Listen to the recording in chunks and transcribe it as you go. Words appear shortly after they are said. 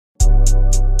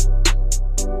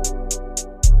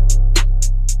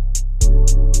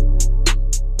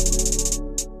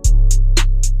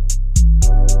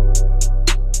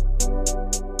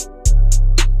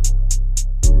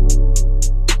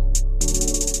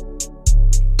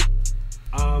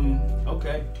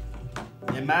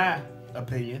in my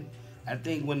opinion, I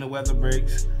think when the weather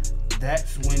breaks,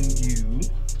 that's when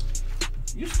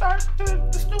you start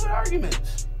the stupid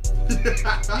arguments. You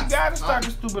gotta start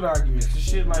the stupid arguments. The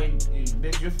shit like,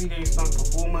 bitch, your feet ain't stunk for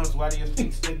 4 months. Why do your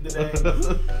feet stink today?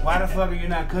 Why the fuck are you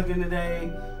not cooking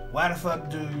today? Why the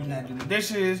fuck do you not do the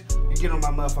dishes? You get on my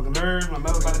motherfucking nerves. My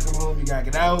mother about to come home. You gotta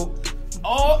get out.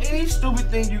 Any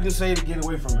stupid thing you can say to get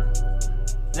away from her.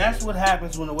 That's what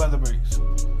happens when the weather breaks.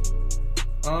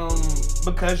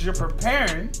 Because you're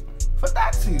preparing for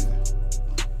dock season.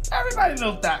 Everybody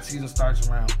knows dock season starts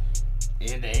around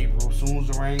end of April, as soon as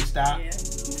the rain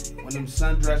stops. Yeah. When them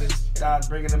sundresses start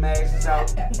bringing them asses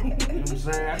out. You know what I'm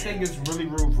saying? I think it's really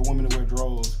rude for women to wear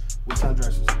drawers with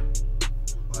sundresses.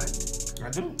 What?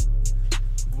 I do.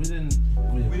 We didn't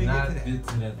get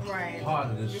to that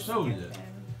part of the show yet.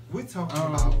 We're talking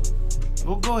about.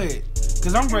 Well, go ahead.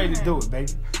 Because I'm ready to do it,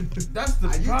 baby. That's the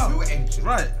problem. You too anxious.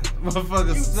 Right.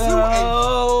 Motherfucker,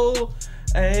 so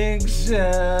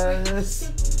anxious.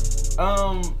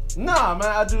 Nah, man,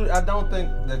 I don't think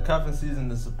that cuffing season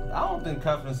is. I think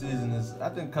cuffing season is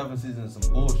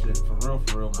some bullshit for real.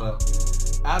 But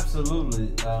absolutely,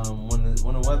 when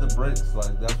the weather breaks,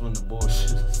 like that's when the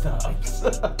bullshit stops.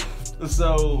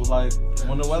 So like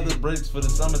when the weather breaks for the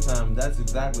summertime, that's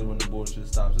exactly when the bullshit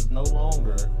stops. It's no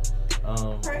longer.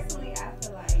 Personally, I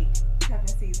feel like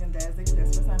cuffing season does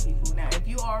exist for some people. Now, if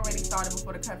you already started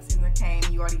before the cuffing season came,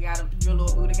 you already got your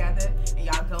little boo together, and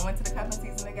y'all go into the cuffing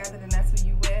season together, then that's who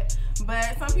you with.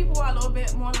 But some people are a little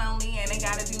bit more lonely, and they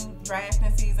gotta do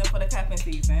drafting season for the cuffing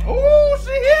season. Ooh,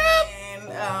 she hip!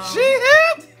 And she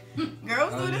hip!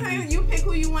 Girls do the same. You pick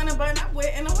who you want to button up with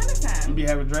in the wintertime. You be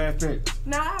having draft picks?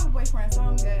 No, I have a boyfriend, so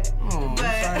I'm good. Oh, but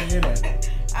I'm sorry to hear that.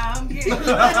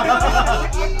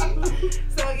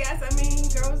 So yes, I mean,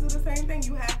 girls do the same thing.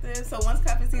 You have to. So once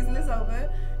cuffing season is over,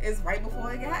 it's right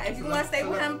before it get hot. If you want to stay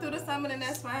with him through the summer, then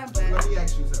that's fine. But let me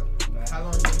ask you something. How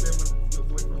long have you been with your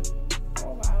boyfriend? For a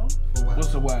while.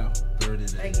 What's a while? 30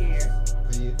 days. A year.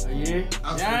 A year?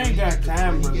 I ain't got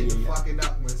time, when you get to fucking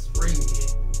up when spring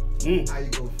hit. How you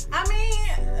go? I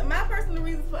mean, my personal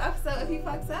reason for if he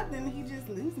fucks up, then he just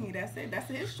lose me. That's it. That's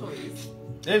his choice. Is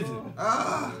it?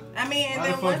 I mean, and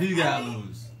why the fuck he got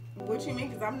lose? What you mean?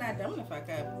 Because I'm not dumb to fuck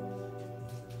up.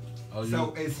 Oh,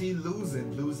 so is he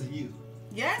losing you?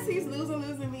 Yes, he's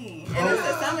losing me. And it's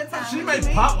the summertime. She makes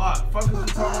pop up. Fuck is you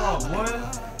talking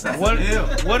about?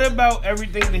 What about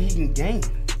everything that he can gain?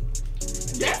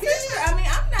 That's it. I mean,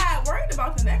 I'm not worried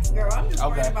about the next girl. I'm just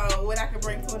worried about what I can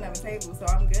bring to another table. So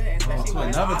I'm good, especially when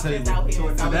another options table. out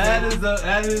here. That is the.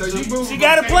 She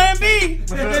got a plan B. She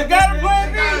got a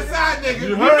plan B. She got a side nigga.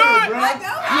 You heard it, bro. I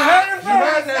know. You heard it, You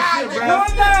heard that shit, bro.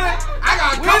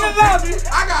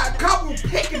 I got a couple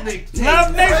picnic tables.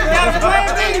 Love Nation got a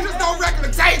plan B. You just don't reckon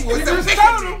the table. It's a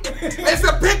picnic. It's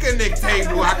a picnic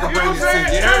table I can bring you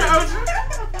to. You heard it?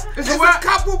 It's a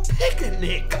couple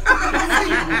picnic tables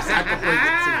I can bring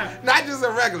you to. Not just a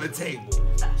regular table.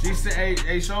 She said,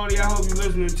 hey, shorty, I hope you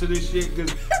listening to this shit,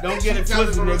 because don't get it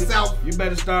twisted, nigga. You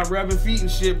better start rubbing feet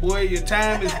and shit, boy. Your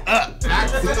time is up.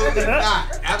 Absolutely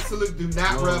not. Absolutely do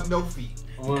not rub no feet.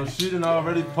 Well, she done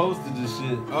already posted this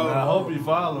shit. I hope you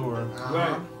follow her.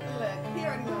 Right. Look, he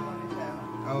already know I'm on the show.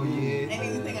 Oh, yeah. And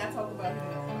anything I talk about, he knows.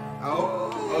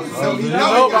 So you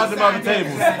know about them other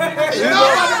tables. You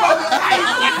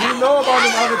know about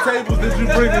them other tables that you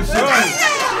bring this shit to.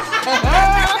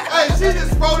 Hey, she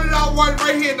just folded out one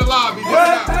right here in the lobby. Just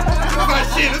now. Like,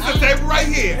 shit, this is a table right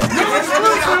here. No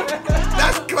exclusive.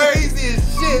 That's crazy as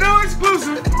shit. No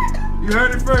exclusive. You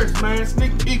heard it first, man.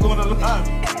 Sneak peek on the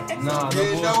line. Nah, no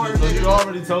bullshit. So you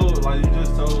already told, like, you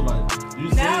just told, like, you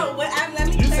said, let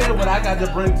me you said what I got to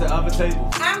bring to other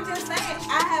tables. I'm just saying,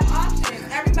 I have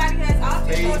options. Everybody has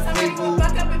options. So somebody will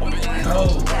fuck up if you want.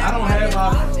 No, I don't have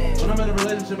options. When I'm in a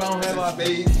relationship, I don't have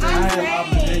options. I have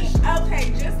obligations. Okay,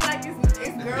 just like it's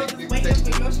girls just waiting for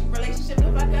your relationship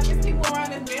to fuck up. It's people around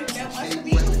this band that wants to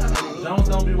be with somebody.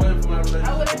 Don't be waiting for my relationship I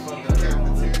would to have fuck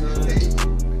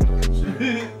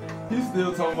up. He's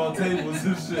still talking about tables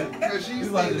and shit. He's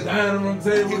like the dining room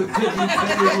table, the kitchen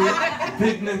table, the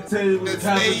picnic table, the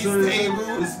cafeteria,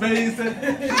 the space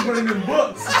table. She's bringing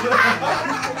books. She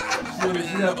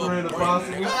got praying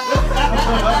impossible.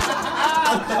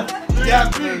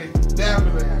 Definitely.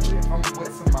 If I'm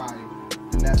with somebody,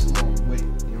 then that's who I'm with.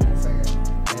 You know what I'm saying?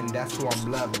 And that's who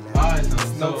I'm loving. Alright,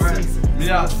 so season.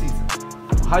 Yeah.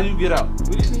 How you get out?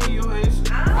 We didn't hear your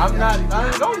answer. I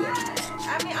ain't going yet. I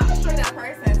mean, I'm a straight up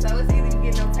person, so it's either you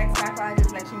get no text back or I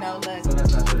just let you know, look, So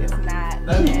that's not true. it's not.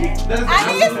 That's I mean, it's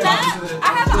not.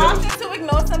 I have the option to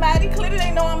ignore somebody. Clearly,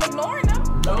 they know I'm ignoring them.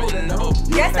 No, they don't.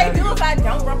 Yes, they do if I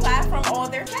don't reply from all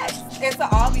their texts. It's an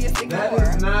obvious ignore.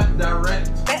 That is not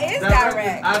direct.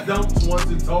 Exactly. I don't want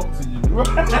to talk to you.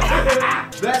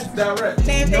 That's direct.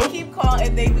 Now, if they keep calling,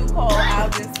 if they do call, I'll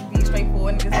just be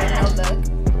straightforward and just say, no,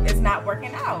 look, it's not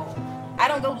working out. I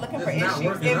don't go looking for issues.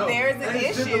 If there's an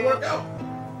issue,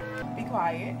 be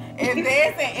quiet. If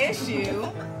there's an issue,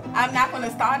 I'm not going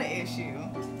to start an issue.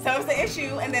 So it's an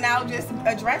issue, and then I'll just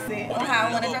address it on how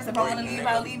I want to address it. If I want to leave,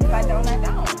 I'll leave. If I don't, I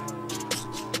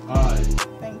don't. Alright.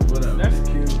 Thank you. Whatever. That's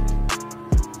cute.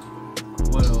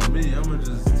 Well, me, I'm gonna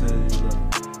just tell you, bro.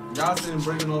 Y'all seen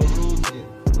Breaking All the Rules? Yeah.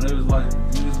 When it was like,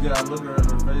 you just gotta look her in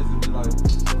her face and be like,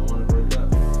 I wanna break up.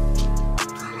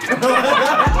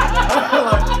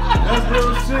 Like, that's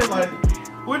real shit. Like,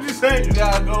 What'd you say? you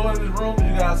gotta go in this room and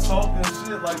you gotta sulk and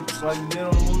shit. Like you get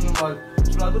on the movie and like,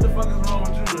 she's like, what the fuck is wrong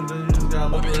with you? And then you just gotta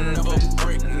look her in her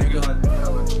face and be like, I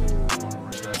wanna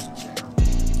break up.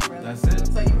 That's it.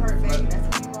 So you hurt, baby.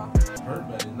 That's who you are. Hurt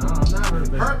baby. No, I'm not hurt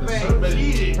baby. Hurt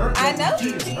baby cheated. Hurt I know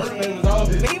he cheated. Hurt baby cheated. was all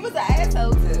But his. he was an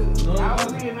asshole, too. No, I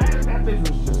was being mad. That bitch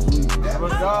was just sweet.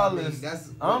 Regardless, That's-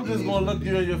 I'm just gonna look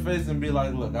you in your face and be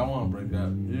like, look, I wanna break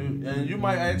up. You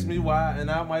might ask me why, and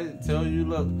I might tell you,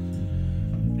 look,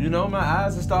 you know, my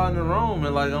eyes are starting to roam,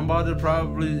 and like I'm about to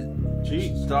probably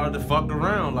start to fuck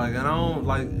around. Like, and I don't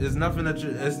like it's nothing that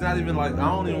it's not even like I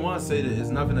don't even want to say that it's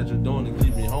nothing that you're doing to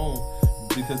keep me home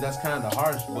because that's kind of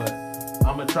harsh. But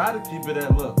I'm gonna try to keep it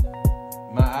at look.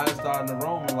 My eyes starting to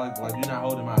roam, and like you're not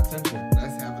holding my attention.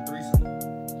 Let's have a threesome.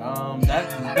 That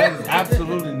is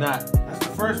absolutely not. That's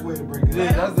the first way to break it Yeah,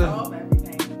 up. that's the. Solve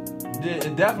everything. Yeah,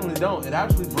 it definitely don't. It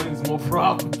actually brings more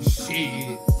problems.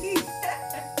 Shit.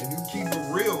 If you keep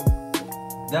it real.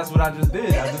 That's what I just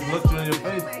did. I just looked you in your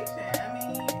face. I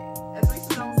mean, a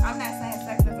threesome don't, I'm not saying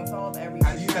sex doesn't solve every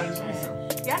Have you had a situation.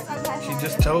 threesome? Yes, I've had She one.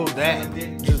 just told that.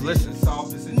 Just listen.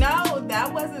 Solve the situation. No,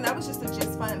 that was just a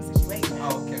just fun situation.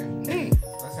 Oh, okay.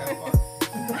 Let's have fun.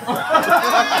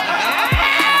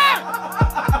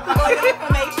 For your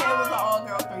information, it was an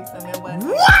all-girl threesome. It wasn't.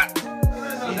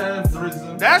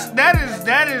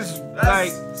 That is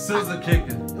like scissor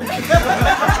kicking.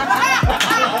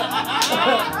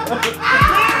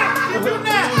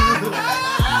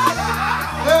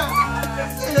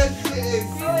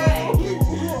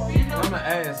 I'ma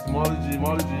ask Marley G.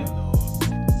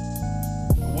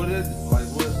 What is it? Like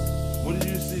what do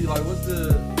you see? Like what's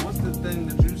the thing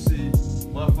that you see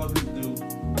motherfuckers do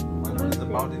like when it's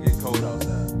about to get cold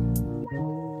outside?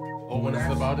 Or when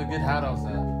it's about to get hot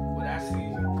outside? what I see,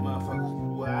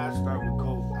 motherfuckers. Well, I start with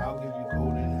cold. I'll give you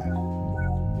cold and hot.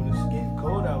 When it's getting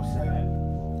cold outside,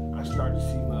 I start to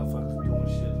see motherfuckers doing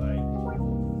shit like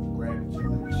grabbing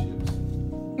chips.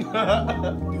 You know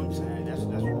what I'm saying? That's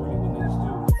really what niggas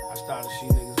do. I started to see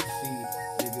niggas.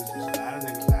 There's a lot of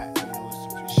niggas that, you know,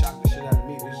 it's shocked the shit out of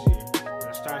me this year. But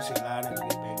I started to see a lot of niggas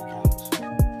get baby accounts.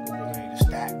 They're ready to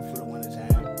stack for the winter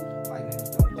time. Like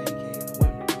niggas don't dedicate in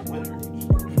the winter. You just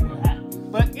don't feel hot.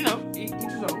 But you know, each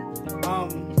his own.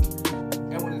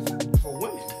 And when it's for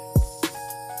women,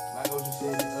 like I was just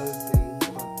saying the other thing.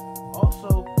 But also,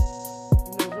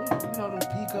 you know them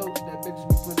peacoats that bitches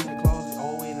be putting in the closet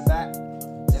all the way in the back.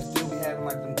 That still be having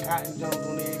like them cotton jumps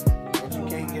on there that you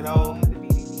can't get off. The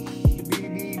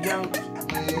BDB jumps.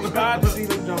 You start to see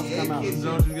them jumps come out.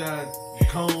 Don't you got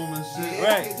comb and shit?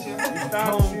 Right. You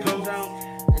start to see them jumps.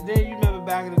 And then you remember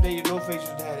back in the day, your no face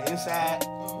used to have the inside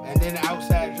and then the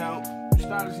outside jump. You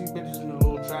start to see bitches in the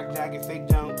little track jacket, fake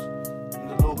jumps, and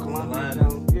the little Columbia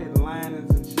jumps. Yeah, the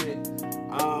linings and shit.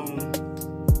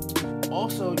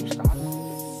 Also, you start to see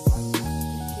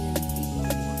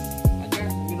I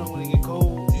guess, you know, when it get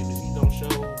cold, it don't show.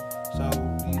 So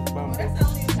these Well, bums. that's the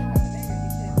only time a nigga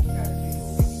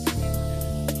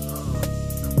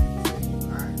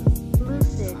he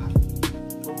said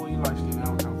What will you like, Steve? I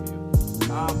don't count for you.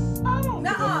 I don't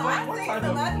No, give a fuck. I What think type the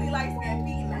of- ugly light-skinned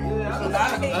feet now. Yeah, There's a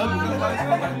lot of ugly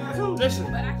light-skinned feet too. Listen,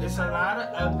 But I can- there's a lot of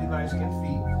ugly light-skinned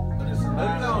feet, but it's a Maybe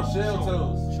lot don't of shell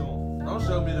toes. Don't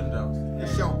show me them jumps.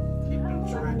 It's show. keep them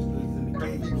tarantulas in the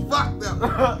cage. Fuck them.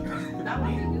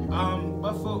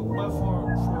 But for when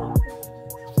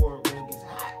it gets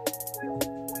hot,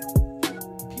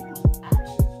 people's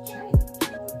actions change.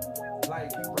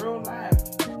 Like real life,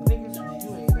 niggas you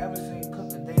ain't ever seen cook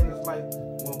a day in his life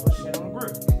won't put shit on the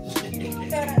grill.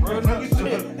 Real nigga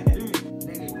shit.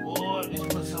 Nigga, boy, just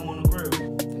put some on the grill.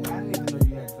 Nigga, I didn't even know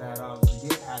you had $5 to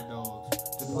get hot dogs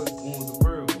to put on the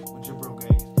grill with your broke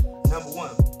ass. Number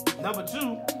one. Number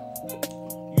two,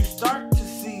 you start to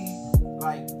see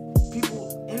like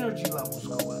people's energy levels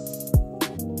go up.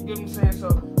 You get what I'm saying? So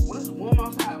when it's warm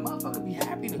outside, a motherfucker be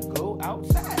happy to go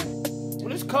outside.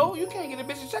 When it's cold, you can't get a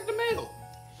bitch to check the mail.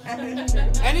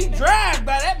 And he drives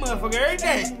by that motherfucker every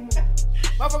day.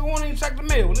 Motherfucker won't even check the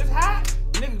mail. When it's hot,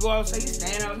 you nigga go outside, he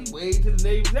stand out, he wave to the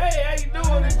neighbors. Hey, how you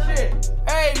doing and shit?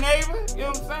 Hey, neighbor. You know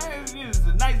what I'm saying? It's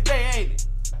a nice day, ain't it?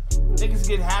 Niggas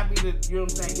get happy to, you know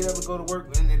what I'm saying, get up and go to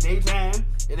work in the daytime.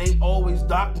 It ain't always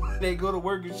dark when they go to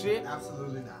work and shit.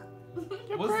 Absolutely not.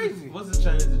 You're crazy. What's the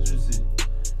change that you see?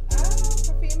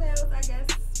 For females, I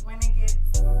guess when it gets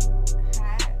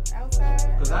hot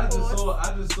outside. Because I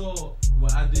just saw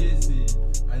what I did see.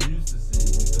 I used to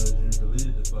see because you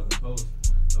deleted the fucking post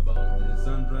about the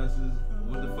sundresses.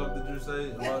 What the fuck did you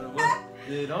say about it? What?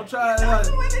 Yeah, don't try it. Like,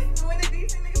 when the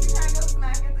decent niggas be trying to go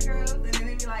smack at the girls, and then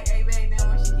they be like, "Hey, babe," then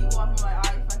when she keep walking, like,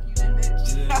 "Alright, fuck you, then, bitch."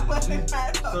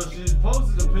 Yeah, so she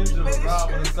posted a picture of a girl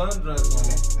with a sundress on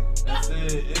and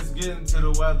said it's getting to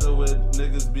the weather where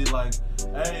niggas be like,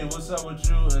 "Hey, what's up with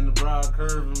you?" and the brow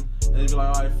curve him. They be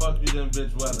like, "Alright, fuck you, then,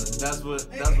 bitch, weather." That's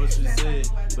what she said,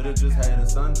 but it just had a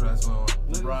sundress on.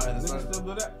 The brow had a sundress. Still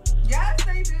do that? Yes,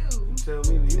 they do.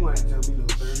 You might tell me no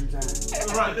 30 times.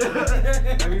 Right.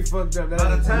 Every fucked up.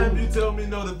 By the time you tell me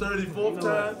no the 34th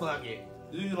time, fuck it.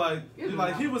 you like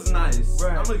he was nice.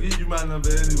 Right. I'm gonna give you my number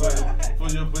anyway for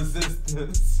your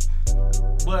persistence.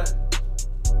 But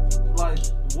like,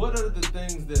 what are the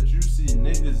things that you see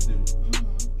niggas do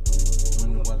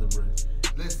when the weather breaks?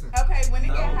 Listen. Okay, when it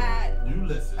get hot, you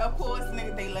listen. of course,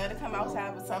 niggas, they love to come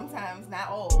outside, but sometimes, not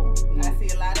all. I see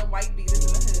a lot of white beaters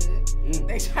in the hood.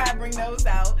 They try to bring those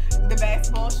out. The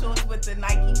basketball shorts with the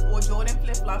Nike or Jordan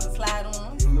flip-flops to slide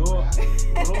on. Lord.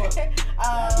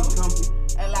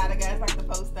 A lot of guys like to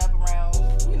post up around,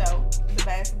 you know, the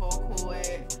basketball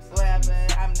court, whatever.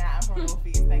 I'm from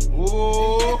Northeast, thank you. You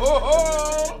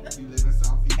live in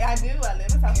Southeast. I do. I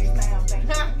live in Southeast now, thank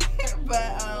you.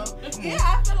 But, yeah,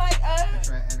 I feel like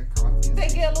they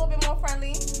get a little bit more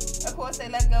friendly. Of course, they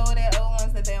let go of their old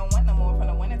ones that they don't want no more from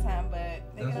the wintertime, but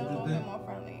they get a little bit more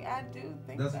friendly. I do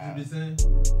think that's so. What you be saying?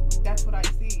 That's what I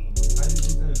see. How you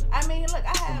be saying? I mean, look,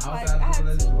 I have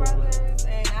two brothers,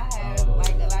 and I have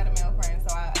like a lot of male friends,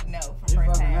 so I know from You're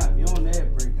fucking firsthand. up. You don't ever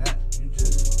break that.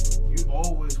 You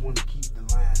always want to keep the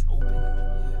line open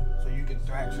so you can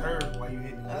thrash her while you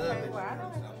hitting the other. Okay, well, I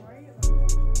don't have to worry about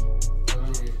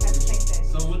it. I just think that.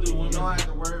 So what do women? You don't have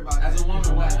to worry about as that. a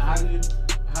woman,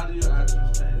 how do your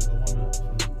actions change as a woman from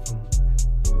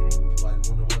like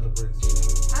when the weather breaks?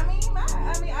 I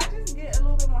mean, I just get a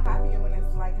little bit more happier when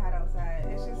it's like hot outside.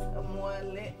 It's just a more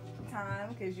lit time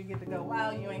because you get to go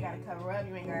wild. You ain't got to cover up.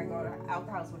 You ain't got to go out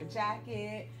the house with a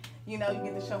jacket. You know, you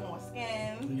get to show more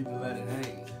skin. You get to let it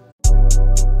hang.